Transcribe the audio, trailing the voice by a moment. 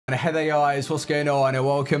Hey there guys, what's going on, and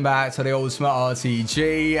welcome back to the old smart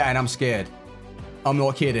RTG. And I'm scared. I'm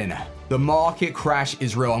not kidding. The market crash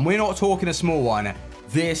is real, and we're not talking a small one.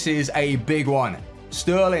 This is a big one.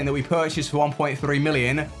 Sterling that we purchased for 1.3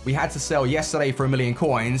 million, we had to sell yesterday for 1 million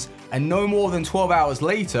coins, and no more than 12 hours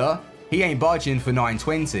later, he ain't budging for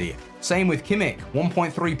 920. Same with Kimmich,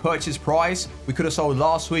 1.3 purchase price. We could have sold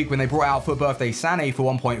last week when they brought out for birthday Sané for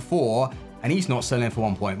 1.4, and he's not selling for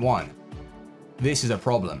 1.1. This is a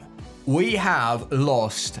problem. We have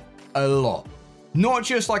lost a lot. Not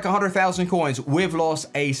just like 100,000 coins, we've lost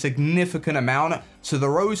a significant amount. So the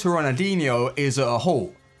road to Ronaldinho is at a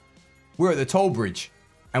halt. We're at the toll bridge,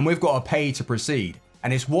 and we've got to pay to proceed.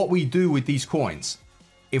 And it's what we do with these coins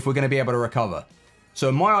if we're going to be able to recover.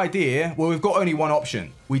 So my idea, well, we've got only one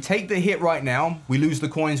option. We take the hit right now, we lose the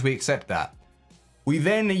coins, we accept that. We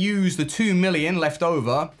then use the 2 million left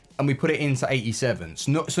over, and we put it into 87.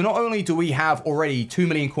 So not only do we have already 2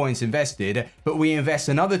 million coins invested, but we invest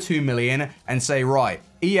another 2 million and say, right,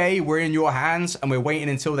 EA, we're in your hands, and we're waiting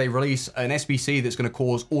until they release an SBC that's going to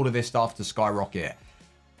cause all of this stuff to skyrocket.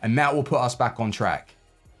 And that will put us back on track.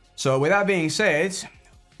 So with that being said,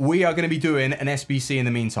 we are going to be doing an SBC in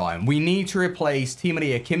the meantime. We need to replace Team of the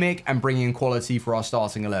Year Kimmich and bring in quality for our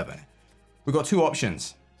starting 11. We've got two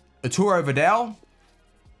options. Arturo Vidal,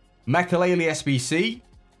 Makelele SBC,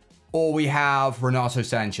 or we have Renato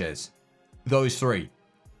Sanchez. Those three.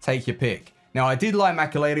 Take your pick. Now, I did like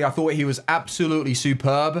Makelele. I thought he was absolutely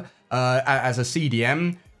superb as a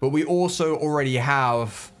CDM, but we also already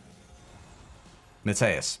have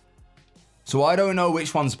Mateus. So I don't know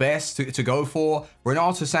which one's best to go for.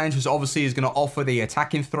 Renato Sanchez obviously is going to offer the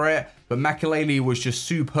attacking threat, but Makelele was just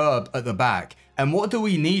superb at the back. And what do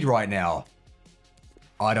we need right now?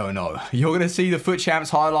 I don't know. You're going to see the Foot Champs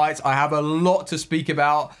highlights. I have a lot to speak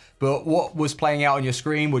about, but what was playing out on your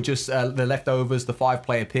screen were just the leftovers, the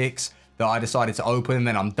 5-player picks that I decided to open, and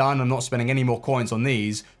then I'm done. I'm not spending any more coins on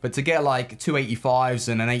these, but to get like 2 85s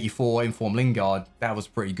and an 84 Inform Lingard, that was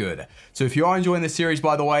pretty good. So if you are enjoying this series,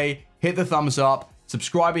 by the way, hit the thumbs up,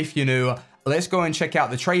 subscribe if you're new. Let's go and check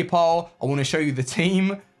out the trade pile. I want to show you the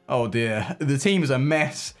team. Oh dear, the team is a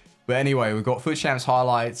mess. But anyway, we've got Foot Champs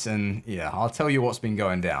highlights, and yeah, I'll tell you what's been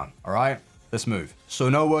going down. All right, let's move. So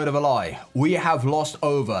no word of a lie, we have lost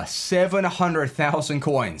over 700,000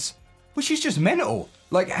 coins, which is just mental.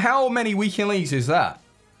 Like, how many weekend leagues is that?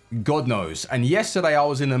 God knows. And yesterday I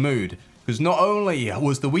was in the mood, because not only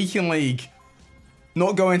was the weekend league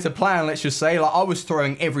not going to plan, let's just say, like I was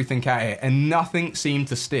throwing everything at it, and nothing seemed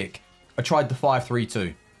to stick. I tried the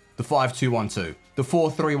 5-3-2, the 5-2-1-2. The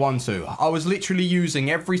 4-3-1-2. I was literally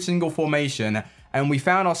using every single formation, and we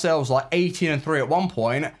found ourselves like 18-3 at one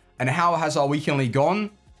point. And how has our weekend league gone?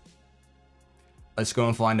 Let's go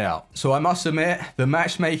and find out. So I must admit, the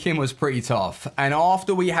matchmaking was pretty tough. And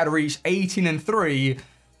after we had reached 18-3,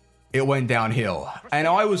 it went downhill. And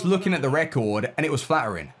I was looking at the record, and it was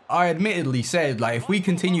flattering. I admittedly said, like, if we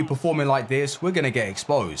continue performing like this, we're going to get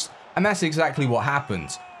exposed. And that's exactly what happened.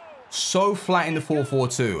 So flat in the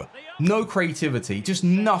 4-4-2. No creativity, just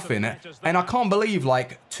nothing. And I can't believe,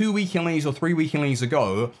 like, 2 weekend leagues or 3 weekend leagues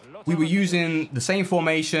ago, we were using the same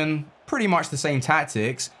formation, pretty much the same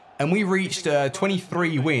tactics, and we reached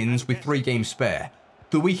 23 wins with 3 games spare.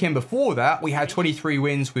 The weekend before that, we had 23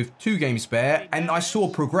 wins with 2 games spare, and I saw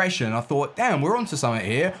progression. I thought, damn, we're onto something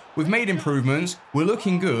here. We've made improvements, we're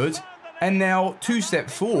looking good, and now 2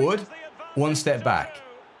 steps forward, 1 step back.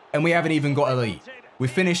 And we haven't even got elite. We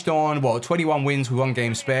finished on, well, 21 wins with 1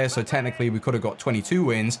 game spare, so technically we could have got 22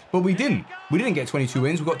 wins, but we didn't. We didn't get 22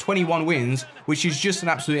 wins, we got 21 wins, which is just an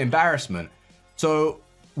absolute embarrassment. So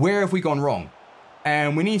where have we gone wrong?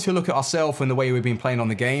 And we need to look at ourselves and the way we've been playing on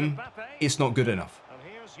the game. It's not good enough.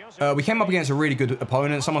 We came up against a really good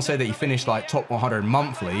opponent. Someone said that he finished like top 100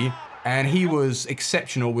 monthly, and he was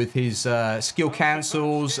exceptional with his skill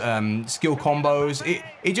cancels, skill combos.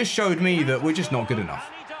 It just showed me that we're just not good enough.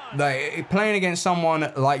 Like, playing against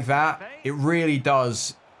someone like that, it really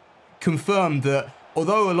does confirm that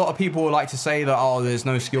although a lot of people like to say that, oh, there's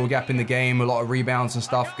no skill gap in the game, a lot of rebounds and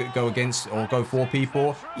stuff go against or go for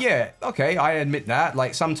people. Yeah, okay, I admit that.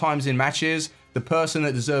 Like, sometimes in matches, the person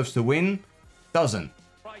that deserves to win doesn't.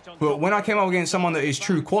 But when I came up against someone that is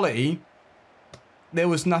true quality, there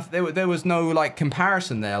was nothing. There was no like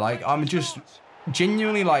comparison there. Like, I'm just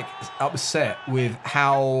genuinely like upset with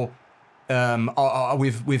how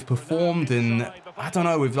we've performed, and I don't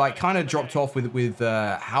know, we've like kind of dropped off with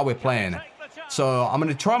how we're playing. So I'm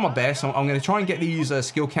going to try my best. I'm going to try and get these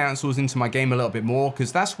skill cancels into my game a little bit more,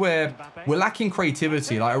 because that's where we're lacking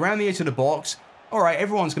creativity. Like around the edge of the box, all right,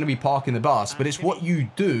 everyone's going to be parking the bus, but it's what you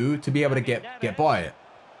do to be able to get by it.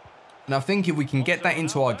 And I think if we can get that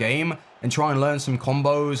into our game and try and learn some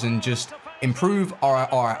combos and just improve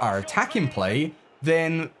our attacking play,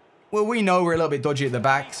 then, well, we know we're a little bit dodgy at the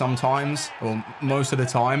back sometimes, or most of the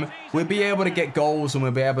time. We'll be able to get goals and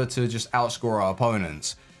we'll be able to just outscore our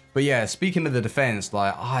opponents. But yeah, speaking of the defense,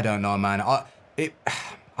 like, I don't know, man. I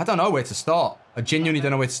don't know where to start. I genuinely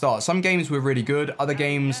don't know where to start. Some games we're really good. Other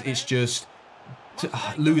games, it's just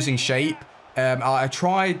losing shape. I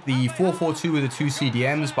tried the 4-4-2 with the 2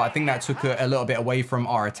 CDMs, but I think that took a little bit away from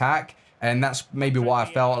our attack. And that's maybe why I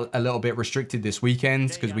felt a little bit restricted this weekend,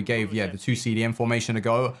 because we gave, yeah, the 2 CDM formation a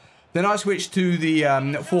go. Then I switched to the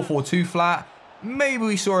 4-4-2 flat. Maybe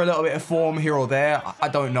we saw a little bit of form here or there. I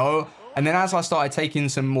don't know. And then as I started taking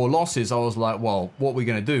some more losses, I was like, well, what are we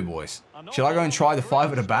going to do, boys? Should I go and try the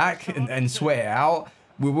 5 at the back and sweat it out?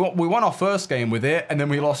 We won our first game with it, and then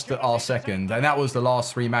we lost our second. And that was the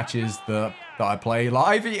last 3 matches that I played.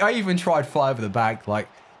 Like, I even tried 5 at the back. Like,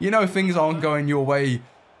 you know, things aren't going your way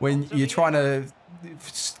when you're trying to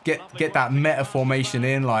get that meta formation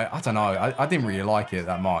in. Like, I don't know. I didn't really like it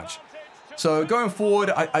that much. So going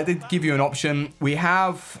forward, I did give you an option. We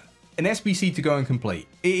have an SBC to go and complete.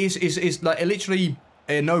 It's like literally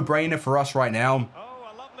a no-brainer for us right now,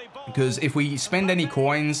 because if we spend any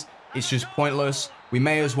coins, it's just pointless. We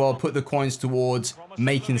may as well put the coins towards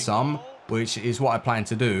making some, which is what I plan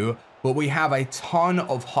to do. But we have a ton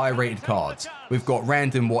of high-rated cards. We've got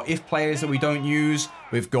random what-if players that we don't use.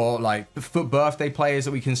 We've got like birthday players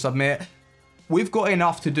that we can submit. We've got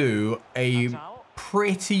enough to do a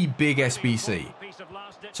pretty big SBC.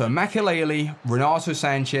 So Makelele, Renato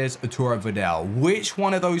Sanchez, Arturo Vidal. Which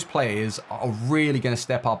one of those players are really going to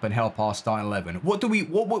step up and help our starting 11? What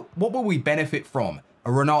will we benefit from?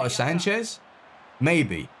 A Renato Sanchez?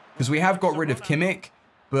 Maybe, because we have got rid of Kimmich,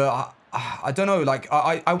 but I don't know. Like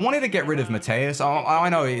I wanted to get rid of Mateus. I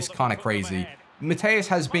know it's kind of crazy. Mateus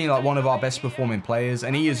has been like one of our best performing players,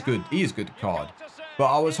 and he is good. He is good card.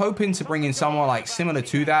 But I was hoping to bring in someone like similar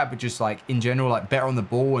to that, but just like in general, like better on the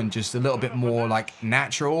ball and just a little bit more like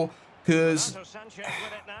natural. Because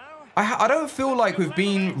I don't feel like we've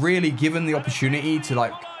been really given the opportunity to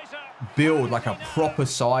like build like a proper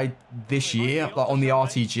side this year, like on the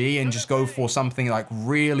RTG, and just go for something like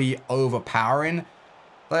really overpowering.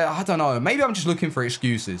 Like, I don't know. Maybe I'm just looking for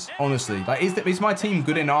excuses, honestly. Like, is my team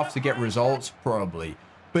good enough to get results? Probably.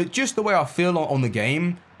 But just the way I feel on the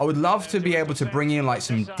game, I would love to be able to bring in like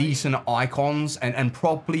some decent icons and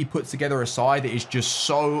properly put together a side that is just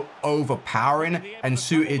so overpowering and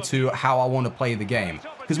suited to how I want to play the game.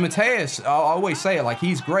 Because Mateus, I always say it, like,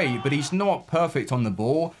 he's great, but he's not perfect on the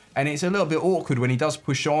ball. And it's a little bit awkward when he does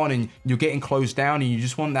push on and you're getting closed down and you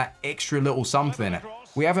just want that extra little something.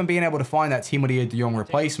 We haven't been able to find that Timothy de Jong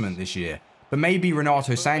replacement this year. But maybe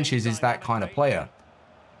Renato Sanchez is that kind of player.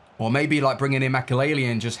 Or maybe like bringing in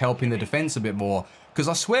Makelele and just helping the defense a bit more. Because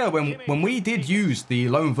I swear, when we did use the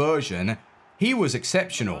loan version, he was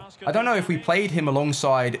exceptional. I don't know if we played him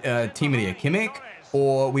alongside Timothy Kimmich,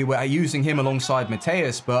 or we were using him alongside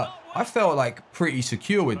Mateus, but I felt like pretty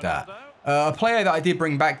secure with that. A player that I did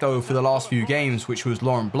bring back though for the last few games, which was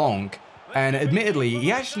Laurent Blanc, and admittedly, he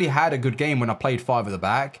actually had a good game when I played 5 at the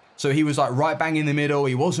back. So he was like right bang in the middle.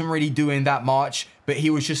 He wasn't really doing that much, but he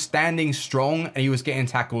was just standing strong and he was getting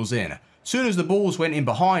tackles in. Soon as the balls went in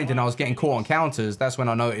behind and I was getting caught on counters, that's when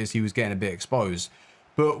I noticed he was getting a bit exposed.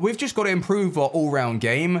 But we've just got to improve our all-round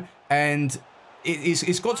game, and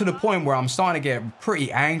it's got to the point where I'm starting to get pretty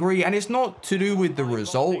angry, and it's not to do with the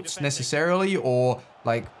results necessarily, or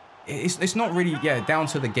like it's not really down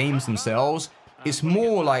to the games themselves. It's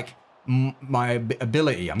more like my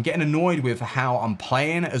ability. I'm getting annoyed with how I'm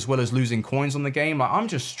playing, as well as losing coins on the game. Like, I'm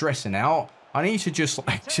just stressing out. I need to just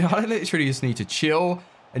like, I literally just need to chill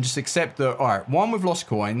and just accept that, all right, 1, we've lost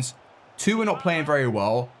coins, 2, we're not playing very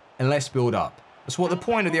well, and let's build up. That's what the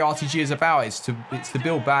point of the RTG is about. It's to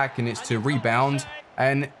build back, and it's to rebound,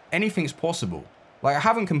 and anything's possible. Like, I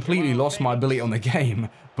haven't completely lost my ability on the game,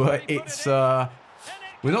 but it's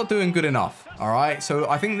we're not doing good enough. All right, so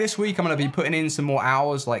I think this week I'm going to be putting in some more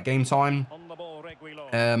hours, like game time.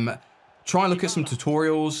 Try and look at some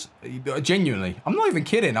tutorials. Genuinely, I'm not even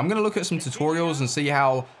kidding. I'm going to look at some tutorials and see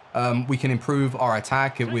how we can improve our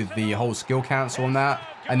attack with the whole skill cancel on that.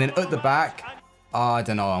 And then at the back, I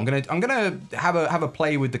don't know. I'm gonna have a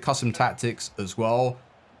play with the custom tactics as well.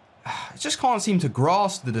 I just can't seem to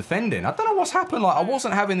grasp the defending. I don't know what's happened. Like, I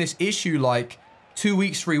wasn't having this issue like 2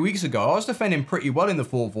 weeks, 3 weeks ago. I was defending pretty well in the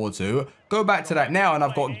 4-4-2. Go back to that now, and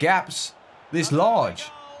I've got gaps this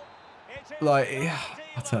large. Like,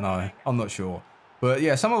 I don't know. I'm not sure. But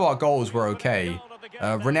yeah, some of our goals were okay.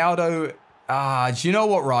 Ronaldo, do you know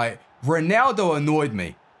what, right? Ronaldo annoyed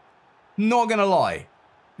me. Not gonna lie.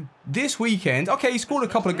 this weekend, okay, he scored a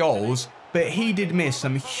couple of goals, but he did miss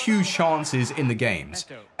some huge chances in the games.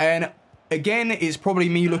 And again, it's probably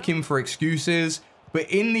me looking for excuses, but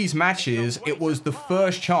in these matches, it was the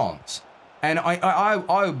first chance. And I'm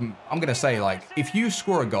going to say, like, if you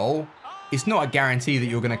score a goal, it's not a guarantee that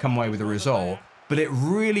you're going to come away with a result, but it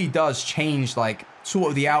really does change, like, sort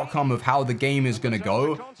of the outcome of how the game is going to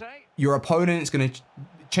go. Your opponent's going to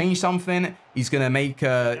change something. He's going to make,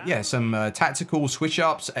 some tactical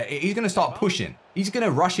switch-ups. He's going to start pushing. He's going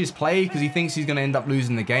to rush his play because he thinks he's going to end up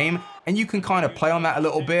losing the game. And you can kind of play on that a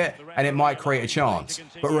little bit, and it might create a chance.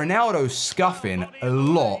 But Ronaldo's scuffing a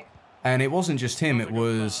lot. And it wasn't just him. It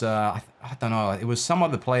was, I don't know, it was some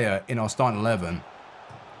other player in our starting 11.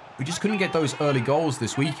 We just couldn't get those early goals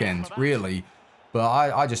this weekend, really. But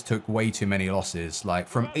I just took way too many losses. Like,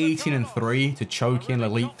 from 18-3 to choking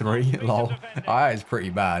Elite 3, lol. It's pretty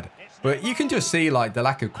bad. But you can just see, like, the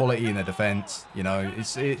lack of quality in the defense. You know,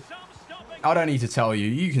 I don't need to tell you.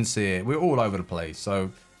 You can see it. We're all over the place.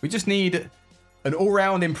 So we just need an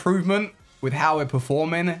all-round improvement with how we're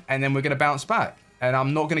performing. And then we're going to bounce back. And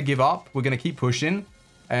I'm not going to give up. We're going to keep pushing.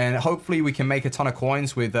 And hopefully we can make a ton of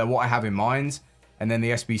coins with what I have in mind. And then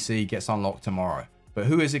the SBC gets unlocked tomorrow. But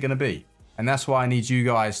who is it going to be? And that's why I need you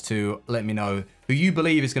guys to let me know who you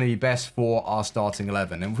believe is going to be best for our starting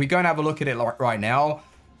 11. And if we go and have a look at it right now,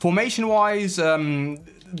 formation-wise,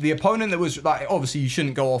 the opponent that was, like, obviously you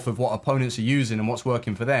shouldn't go off of what opponents are using and what's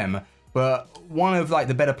working for them. But one of, like,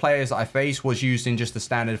 the better players that I faced was used in just the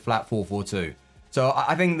standard flat 4-4-2. So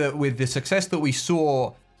I think that with the success that we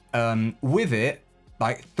saw with it,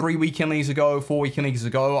 like 3 weekend leagues ago, 4 weekend leagues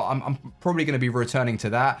ago, I'm probably going to be returning to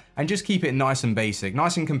that and just keep it nice and basic,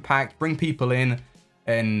 nice and compact, bring people in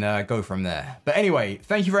and go from there. But anyway,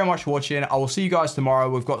 thank you very much for watching. I will see you guys tomorrow.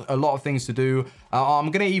 We've got a lot of things to do. I'm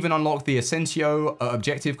going to even unlock the Asensio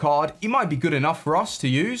objective card. It might be good enough for us to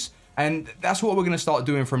use. And that's what we're going to start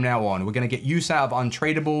doing from now on. We're going to get use out of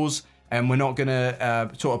untradables. And we're not going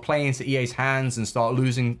to sort of play into EA's hands and start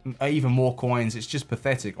losing even more coins. It's just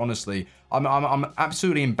pathetic, honestly. I'm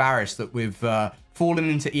absolutely embarrassed that we've fallen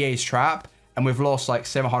into EA's trap and we've lost like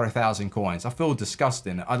 700,000 coins. I feel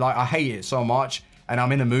disgusting. I hate it so much and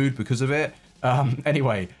I'm in a mood because of it.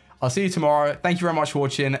 Anyway, I'll see you tomorrow. Thank you very much for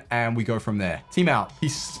watching and we go from there. Team out.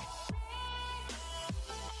 Peace.